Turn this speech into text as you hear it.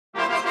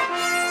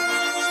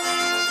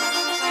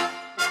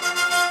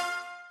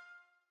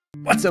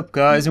What's up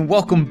guys, and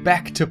welcome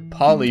back to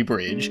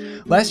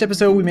Polybridge. Last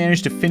episode we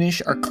managed to finish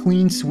our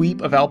clean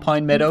sweep of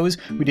Alpine Meadows.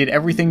 We did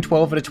everything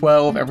 12 out of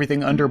 12,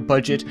 everything under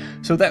budget,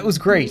 so that was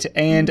great.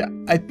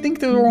 And I think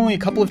there were only a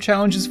couple of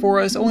challenges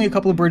for us, only a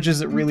couple of bridges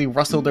that really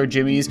rustled our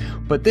jimmies,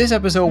 but this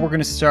episode we're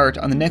going to start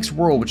on the next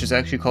world, which is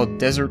actually called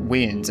Desert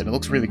Winds, and it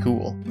looks really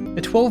cool.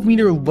 A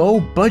 12-meter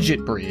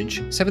low-budget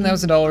bridge,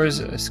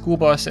 $7,000, a school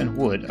bus, and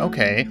wood.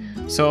 Okay,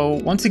 so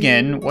once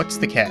again, what's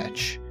the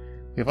catch?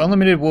 We have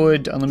unlimited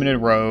wood, unlimited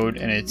road,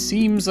 and it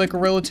seems like a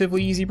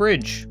relatively easy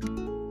bridge.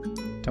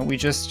 Don't we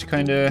just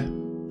kinda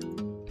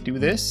do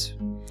this?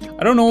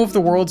 I don't know if the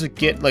worlds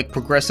get like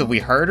progressively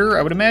harder.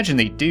 I would imagine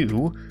they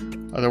do.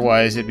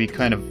 Otherwise it'd be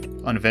kind of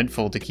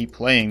uneventful to keep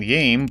playing the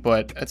game,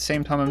 but at the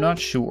same time I'm not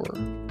sure.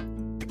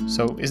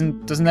 So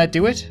doesn't that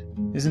do it?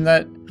 Isn't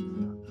that...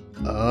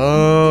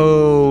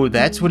 Oh,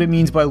 that's what it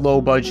means by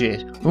low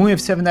budget. We only have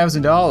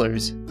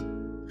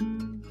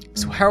 $7,000.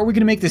 So how are we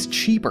gonna make this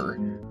cheaper?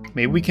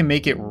 Maybe we can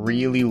make it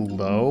really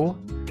low?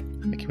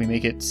 Like, can we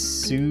make it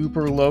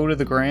super low to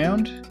the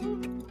ground?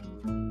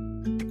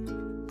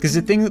 Because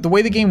the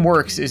way the game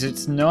works is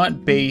it's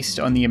not based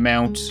on the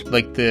amount,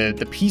 like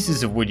the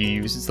pieces of wood you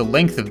use, it's the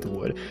length of the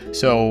wood.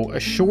 So a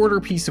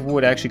shorter piece of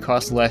wood actually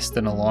costs less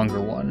than a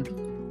longer one.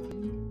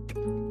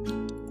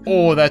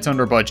 Oh, that's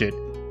under budget.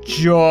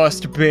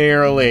 Just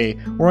barely.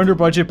 We're under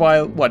budget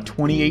by, what,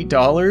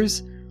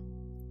 $28?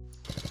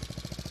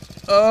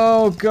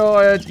 Oh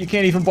god, you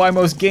can't even buy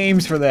most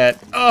games for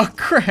that. Oh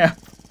crap.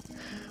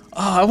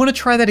 Oh, I want to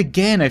try that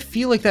again. I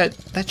feel like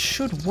that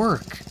should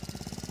work.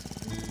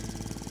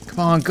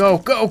 Come on, go,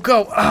 go,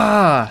 go.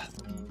 Ah!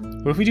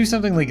 What if we do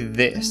something like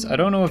this? I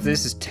don't know if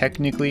this is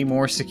technically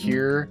more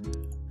secure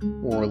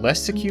or less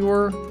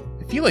secure.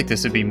 I feel like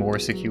this would be more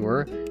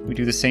secure. We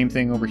do the same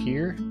thing over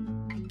here.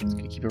 Just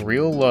gonna keep it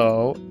real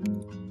low,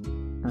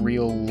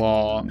 real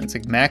long. It's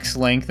like max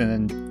length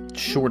and then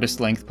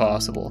shortest length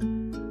possible.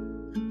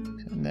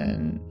 And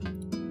then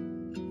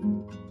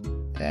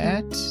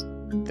that.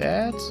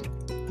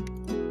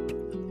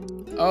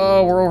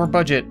 Oh, we're over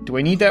budget. Do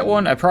I need that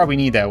one? I probably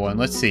need that one.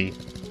 Let's see.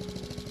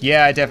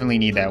 Yeah, I definitely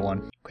need that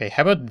one. Okay,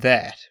 how about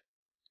that?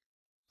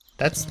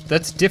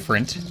 That's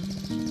different.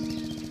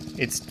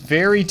 It's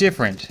very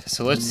different.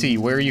 So let's see,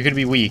 where are you gonna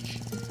be weak?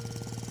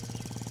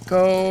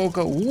 Go,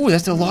 go. Ooh,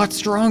 that's a lot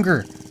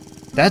stronger.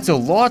 That's a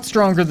lot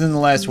stronger than the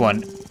last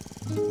one.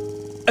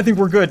 I think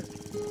we're good.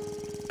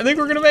 I think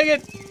we're gonna make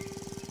it.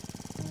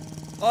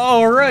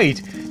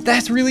 Alright,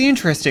 that's really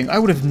interesting. I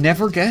would have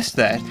never guessed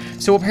that.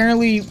 So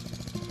apparently,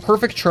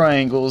 perfect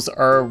triangles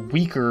are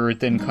weaker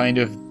than kind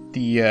of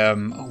the,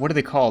 what are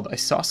they called?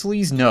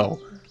 Isosceles? No.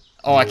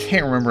 Oh, I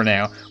can't remember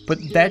now. But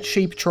that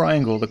shaped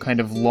triangle, the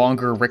kind of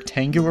longer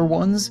rectangular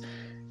ones,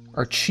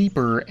 are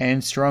cheaper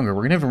and stronger.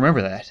 We're gonna have to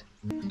remember that.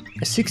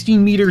 A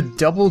 16-meter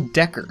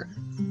double-decker.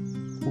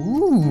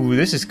 Ooh,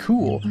 this is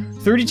cool.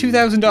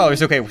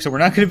 $32,000. Okay, so we're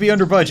not going to be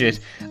under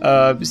budget.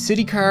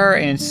 City car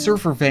and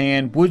surfer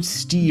van, wood,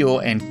 steel,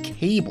 and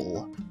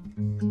cable.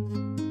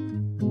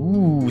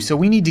 Ooh, so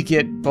we need to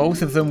get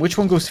both of them. Which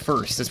one goes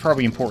first? That's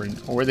probably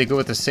important. Or they go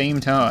at the same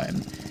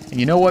time.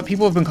 And you know what?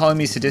 People have been calling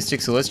me sadistic,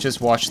 so let's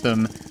just watch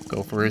them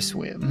go for a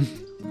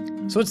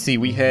swim. So let's see.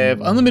 We have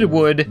unlimited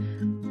wood,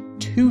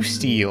 2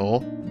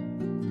 steel,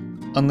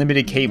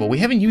 unlimited cable. We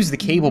haven't used the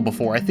cable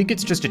before. I think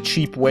it's just a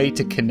cheap way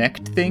to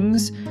connect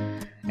things.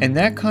 And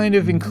that kind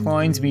of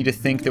inclines me to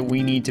think that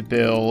we need to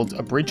build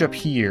a bridge up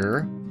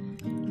here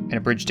and a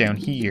bridge down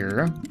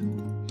here.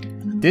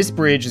 This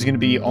bridge is going to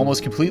be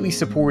almost completely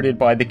supported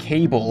by the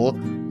cable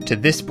to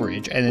this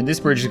bridge. And then this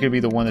bridge is going to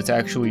be the one that's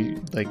actually,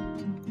 like,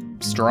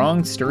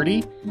 strong,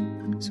 sturdy.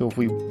 So if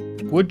we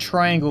would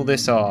triangle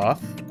this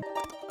off...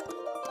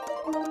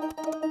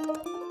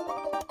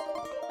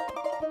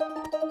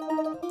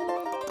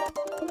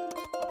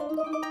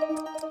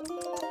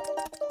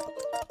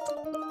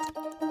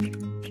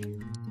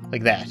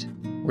 like that.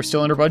 We're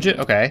still under budget?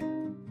 Okay.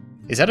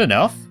 Is that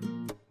enough?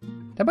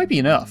 That might be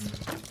enough.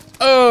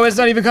 Oh, it's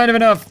not even kind of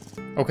enough!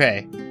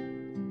 Okay.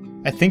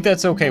 I think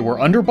that's okay. We're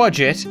under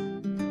budget.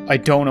 I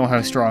don't know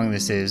how strong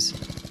this is.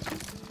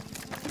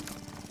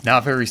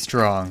 Not very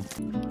strong.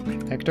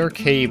 Connect our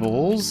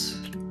cables.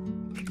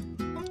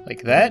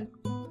 Like that?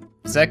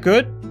 Is that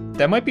good?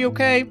 That might be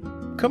okay.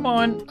 Come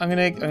on. I'm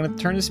gonna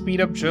turn the speed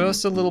up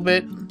just a little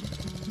bit.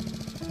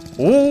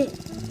 Oh!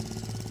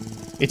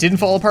 It didn't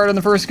fall apart on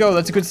the first go.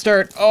 That's a good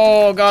start.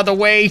 Oh god, the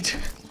weight.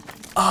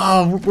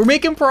 Oh, we're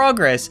making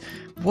progress.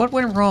 What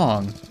went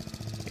wrong?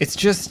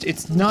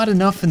 It's not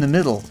enough in the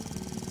middle.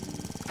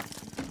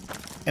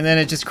 And then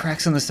it just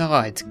cracks on the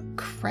sides.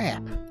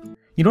 Crap.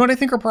 You know what I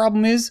think our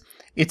problem is?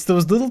 It's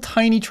those little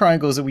tiny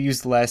triangles that we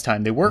used the last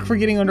time. They work for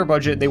getting under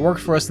budget. They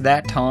worked for us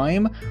that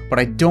time, but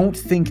I don't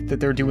think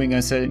that they're doing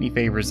us any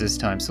favors this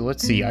time. So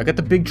let's see. I got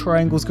the big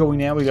triangles going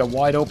now. We got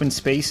wide open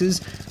spaces.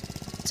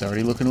 It's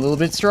already looking a little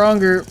bit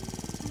stronger.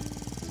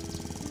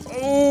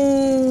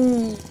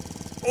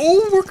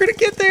 Oh, we're gonna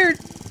get there.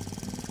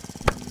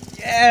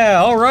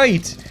 Yeah, all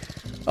right.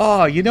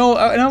 Oh, you know,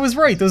 and I was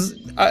right. Those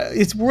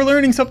we're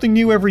learning something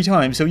new every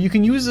time. So you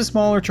can use the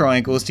smaller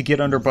triangles to get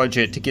under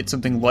budget, to get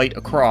something light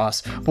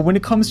across. But when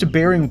it comes to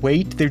bearing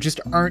weight, they just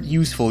aren't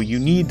useful. You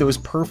need those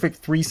perfect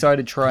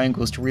three-sided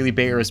triangles to really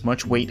bear as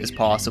much weight as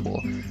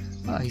possible.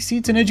 You see,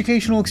 it's an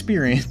educational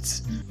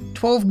experience.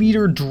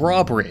 12-meter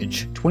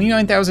drawbridge,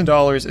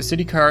 $29,000, a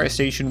city car, a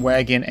station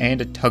wagon, and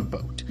a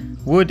tugboat.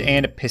 Wood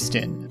and a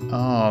piston.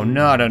 Oh,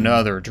 not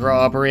another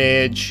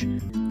drawbridge.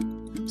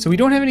 So we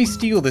don't have any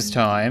steel this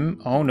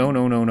time. Oh, no,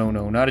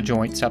 not a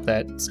joint. Stop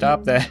that.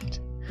 Stop that.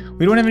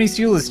 We don't have any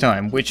steel this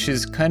time, which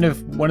is kind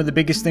of one of the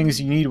biggest things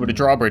you need with a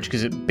drawbridge,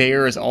 because it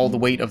bears all the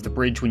weight of the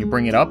bridge when you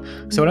bring it up.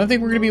 So I don't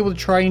think we're going to be able to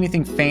try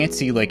anything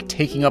fancy like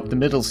taking up the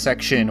middle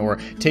section or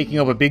taking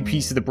up a big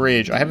piece of the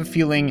bridge. I have a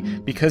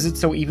feeling because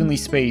it's so evenly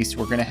spaced,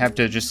 we're going to have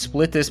to just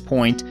split this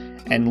point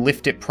and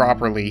lift it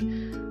properly.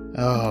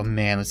 Oh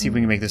man, let's see if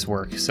we can make this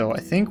work. So I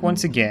think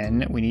once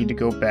again, we need to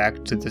go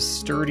back to the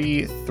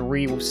sturdy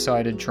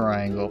three-sided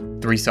triangle.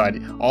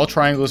 Three-sided. All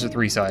triangles are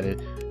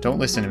three-sided. Don't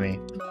listen to me.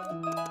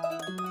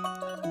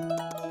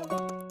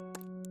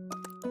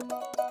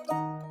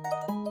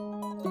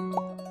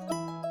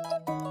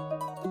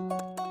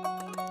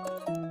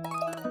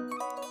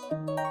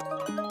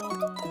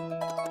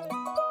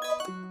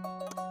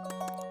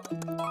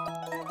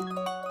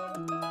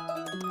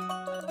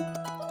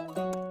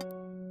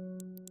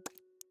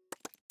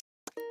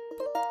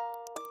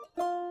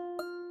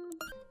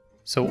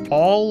 So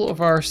all of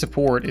our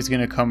support is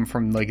going to come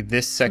from like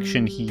this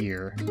section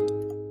here.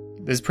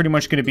 This is pretty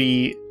much going to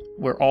be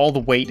where all the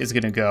weight is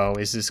going to go,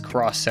 is this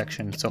cross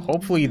section. So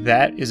hopefully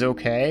that is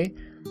okay.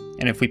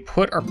 And if we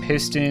put our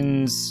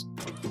pistons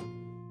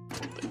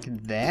like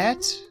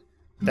that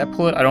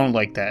put, I don't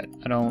like that.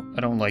 I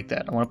don't like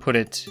that. I want to put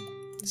it,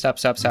 stop,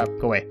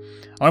 go away.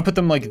 I want to put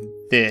them like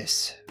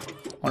this.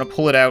 I want to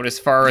pull it out as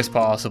far as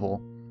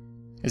possible.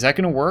 Is that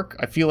going to work?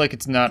 I feel like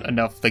it's not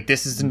enough. Like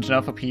this isn't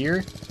enough up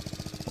here.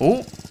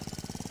 Oh,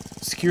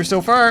 secure so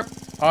far.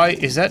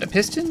 Is that a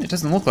piston? It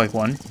doesn't look like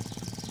one.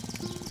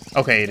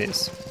 Okay, it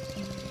is.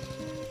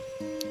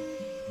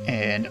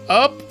 And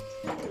up.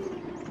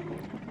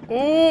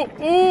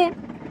 Oh.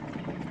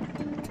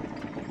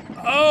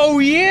 Oh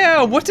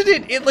yeah, what did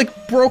it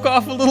like broke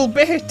off a little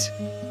bit.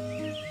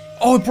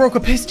 Oh, it broke a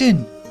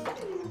piston.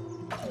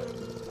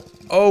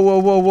 Oh,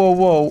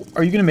 whoa.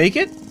 Are you gonna make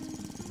it?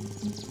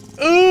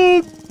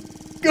 Oh,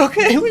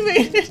 okay, we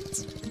made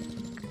it.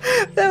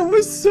 That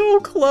was so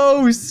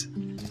close.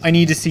 I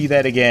need to see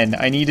that again.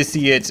 I need to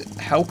see it.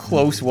 How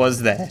close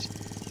was that?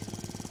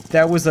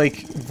 That was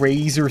like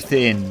razor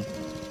thin.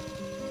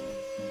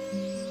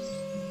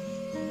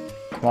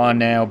 Come on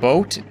now,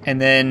 boat. And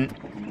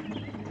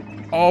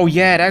then, oh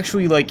yeah, it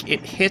actually like,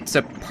 it hits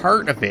a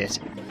part of it.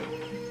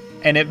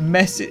 And it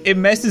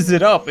messes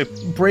it up.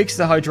 It breaks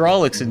the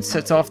hydraulics and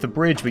sets off the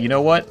bridge, but you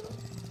know what?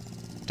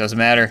 Doesn't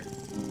matter.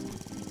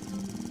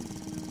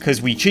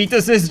 Because we cheat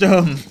the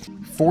system.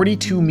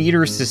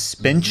 42-meter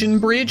suspension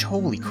bridge?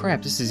 Holy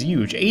crap, this is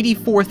huge.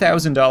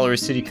 $84,000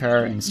 city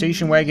car and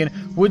station wagon,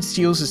 wood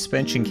steel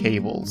suspension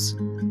cables.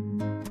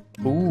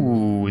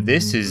 Ooh,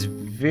 this is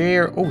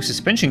very... Oh,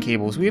 suspension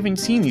cables. We haven't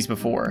seen these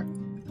before.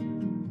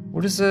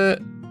 What is a...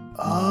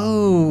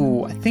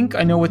 Oh, I think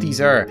I know what these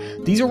are.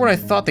 These are what I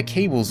thought the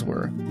cables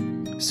were.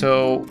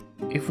 So,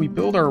 if we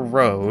build our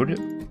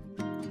road,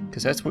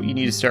 because that's what you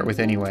need to start with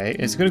anyway.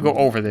 It's going to go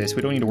over this.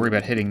 We don't need to worry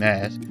about hitting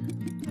that.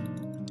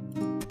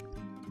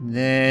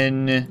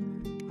 Then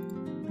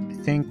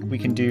I think we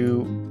can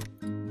do,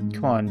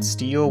 come on,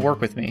 steel,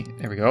 work with me.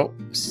 There we go.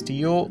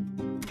 Steel.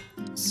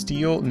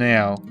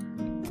 Now,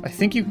 I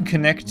think you can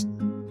connect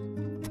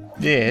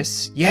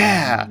this.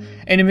 Yeah,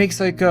 and it makes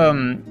like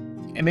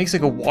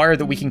a wire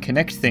that we can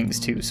connect things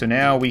to. So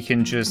now we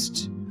can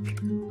just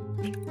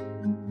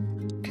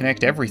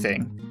connect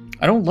everything.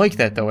 I don't like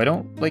that though. I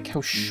don't like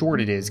how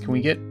short it is. Can we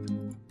get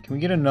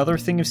another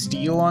thing of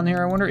steel on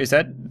there? I wonder.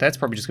 That's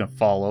probably just gonna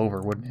fall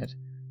over, wouldn't it?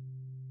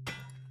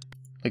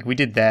 Like, we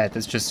did that.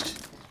 That's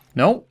just...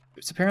 No,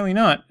 it's apparently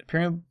not.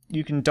 Apparently,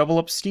 you can double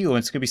up steel and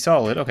it's going to be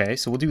solid. Okay,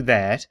 so we'll do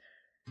that.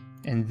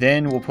 And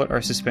then we'll put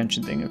our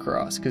suspension thing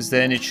across. Because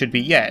then it should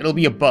be... Yeah, it'll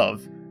be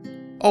above.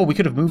 Oh, we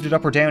could have moved it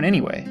up or down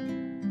anyway.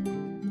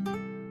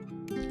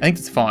 I think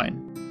that's fine.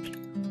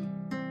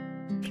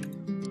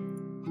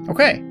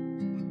 Okay.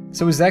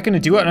 So is that going to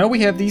do it? I know we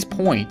have these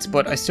points,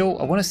 but I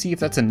want to see if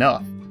that's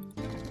enough.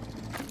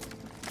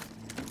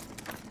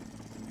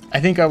 I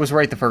think I was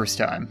right the first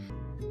time.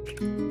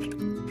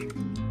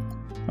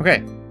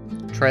 Okay,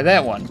 try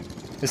that one.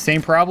 The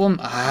same problem?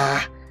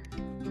 Ah.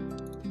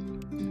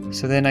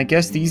 So then I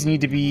guess these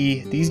need to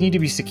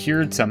be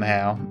secured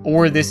somehow,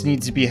 or this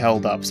needs to be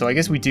held up. So I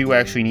guess we do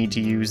actually need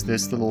to use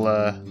this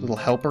little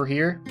helper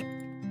here.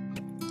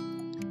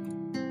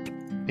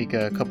 Make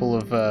a couple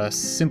of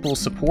simple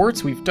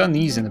supports. We've done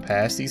these in the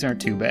past. These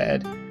aren't too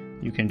bad.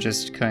 You can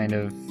just kind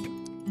of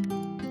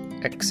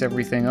X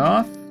everything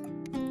off.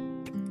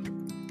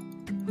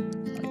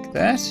 Like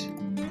that.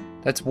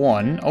 That's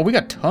one. Oh, we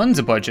got tons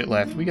of budget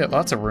left. We got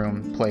lots of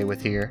room to play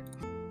with here.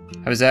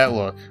 How does that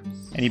look?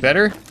 Any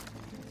better?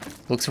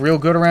 Looks real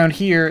good around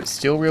here,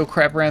 still real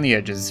crap around the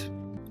edges.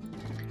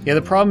 Yeah,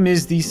 the problem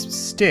is these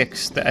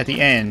sticks at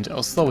the end,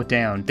 I'll slow it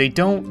down, they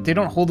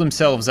don't hold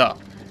themselves up.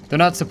 They're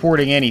not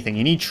supporting anything.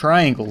 You need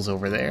triangles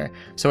over there.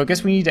 So I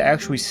guess we need to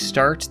actually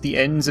start the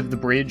ends of the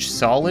bridge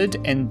solid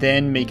and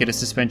then make it a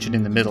suspension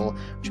in the middle,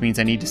 which means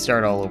I need to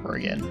start all over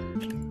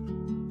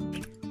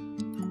again.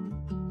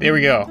 There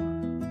we go.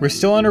 We're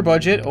still under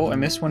budget. Oh, I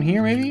missed one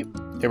here maybe?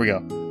 There we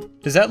go.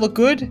 Does that look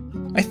good?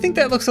 I think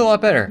that looks a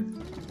lot better.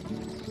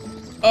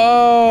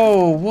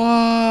 Oh,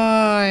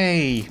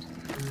 why?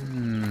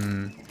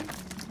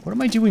 What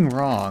am I doing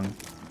wrong?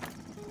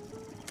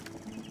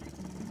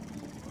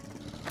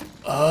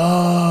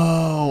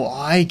 Oh,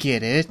 I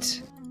get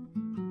it.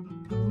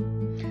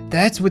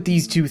 That's what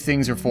these two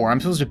things are for. I'm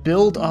supposed to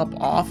build up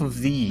off of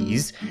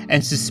these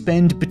and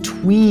suspend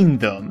between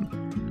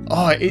them.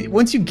 Oh,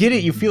 once you get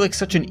it, you feel like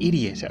such an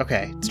idiot.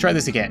 Okay, let's try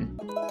this again.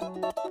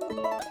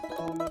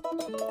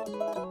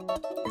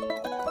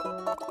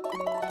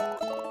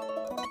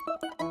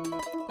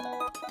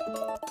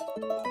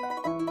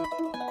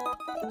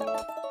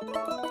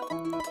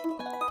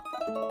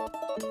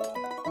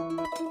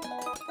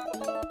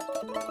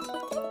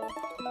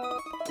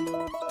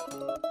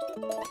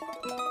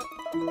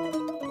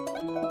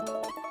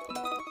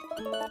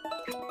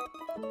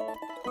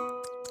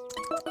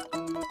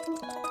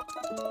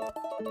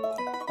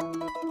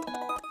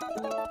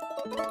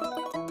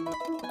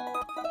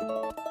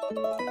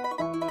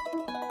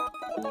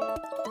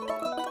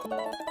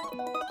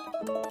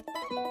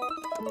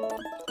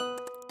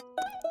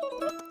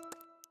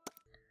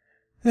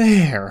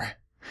 There.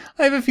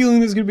 I have a feeling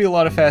there's going to be a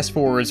lot of fast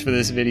forwards for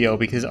this video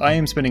because I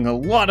am spending a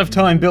lot of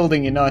time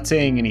building and not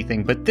saying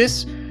anything, but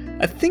this,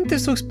 I think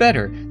this looks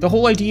better. The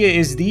whole idea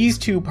is these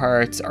two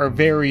parts are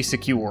very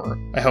secure,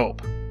 I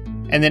hope.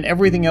 And then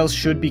everything else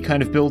should be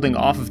kind of building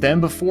off of them.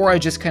 Before I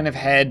just kind of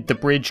had the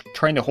bridge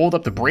trying to hold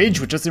up the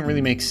bridge, which doesn't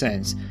really make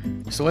sense.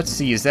 So let's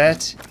see, is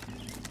that...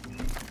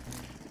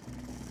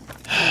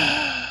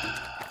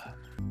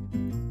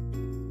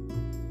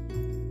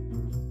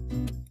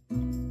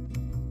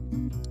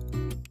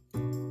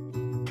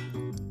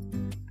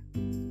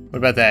 What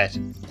about that?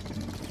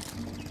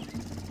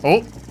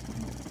 Oh!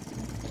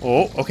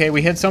 Oh, okay,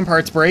 we had some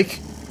parts break,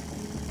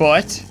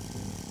 but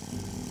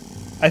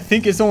I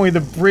think it's only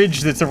the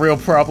bridge that's a real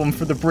problem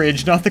for the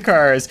bridge, not the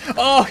cars.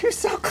 Oh, you're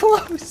so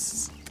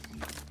close!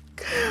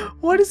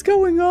 What is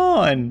going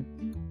on?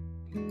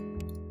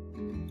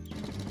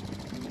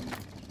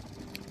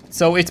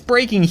 So it's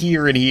breaking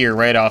here and here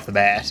right off the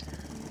bat,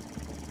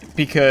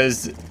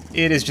 because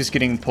it is just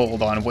getting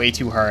pulled on way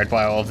too hard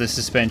by all of this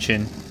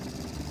suspension.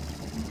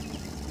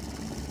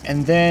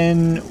 And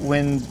then,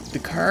 when the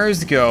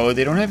cars go,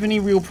 they don't have any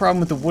real problem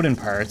with the wooden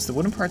parts. The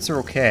wooden parts are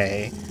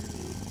okay.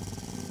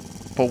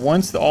 But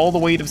once all the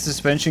weight of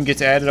suspension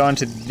gets added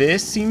onto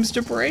this, seems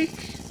to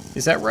break?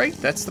 Is that right?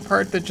 That's the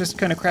part that just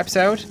kind of craps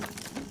out?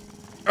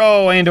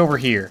 Oh, and over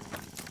here.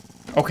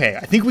 Okay,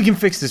 I think we can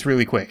fix this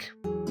really quick.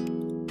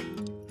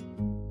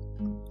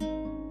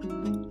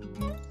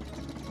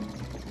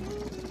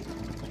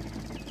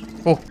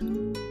 Oh,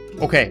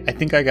 okay, I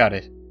think I got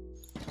it.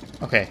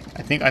 Okay,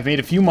 I think I've made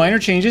a few minor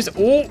changes.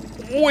 Oh,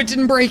 it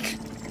didn't break.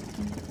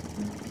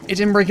 It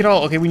didn't break at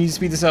all. Okay, we need to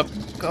speed this up.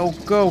 Go,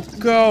 go,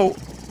 go.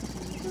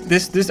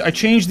 I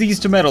changed these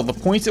to metal. The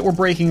points that were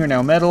breaking are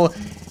now metal,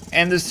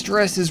 and the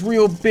stress is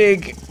real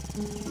big.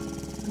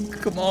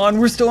 Come on,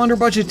 we're still under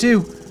budget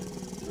too.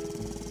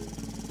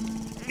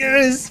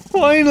 Yes,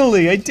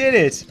 finally, I did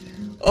it.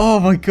 Oh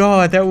my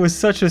god, that was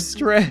such a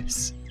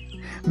stress.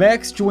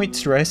 Max joint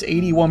stress,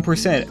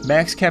 81%.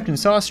 Max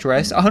CaptainSauce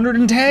stress,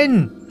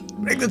 110.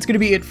 I think that's going to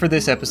be it for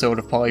this episode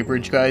of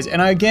Polybridge, guys.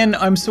 And again,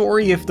 I'm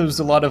sorry if there's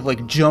a lot of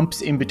like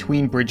jumps in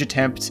between bridge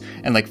attempts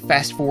and like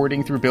fast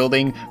forwarding through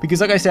building, because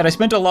like I said, I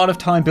spent a lot of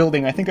time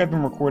building. I think I've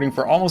been recording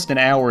for almost an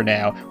hour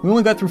now. We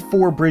only got through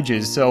 4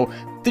 bridges, so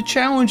the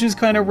challenge is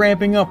kind of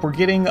ramping up. We're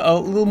getting a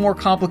little more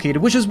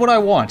complicated, which is what I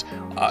want.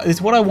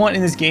 It's what I want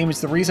in this game.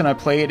 It's the reason I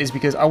play it, is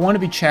because I want to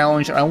be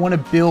challenged. I want to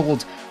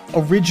build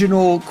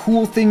original,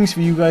 cool things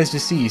for you guys to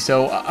see.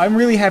 So I'm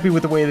really happy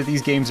with the way that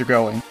these games are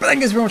going. But thank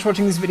you guys very much for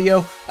watching this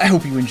video. I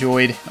hope you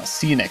enjoyed. I'll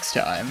see you next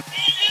time.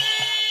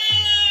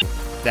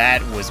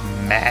 That was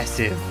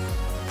massive.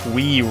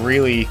 We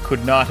really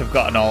could not have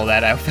gotten all of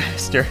that out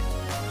faster.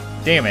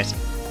 Damn it.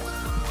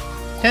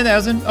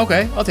 10,000.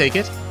 Okay, I'll take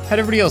it. How'd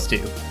everybody else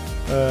do?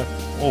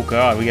 Oh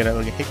god, we gotta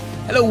look at...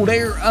 Hello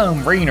there,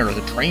 I'm Rainer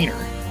the Trainer.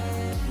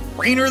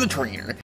 Rainer the Trainer.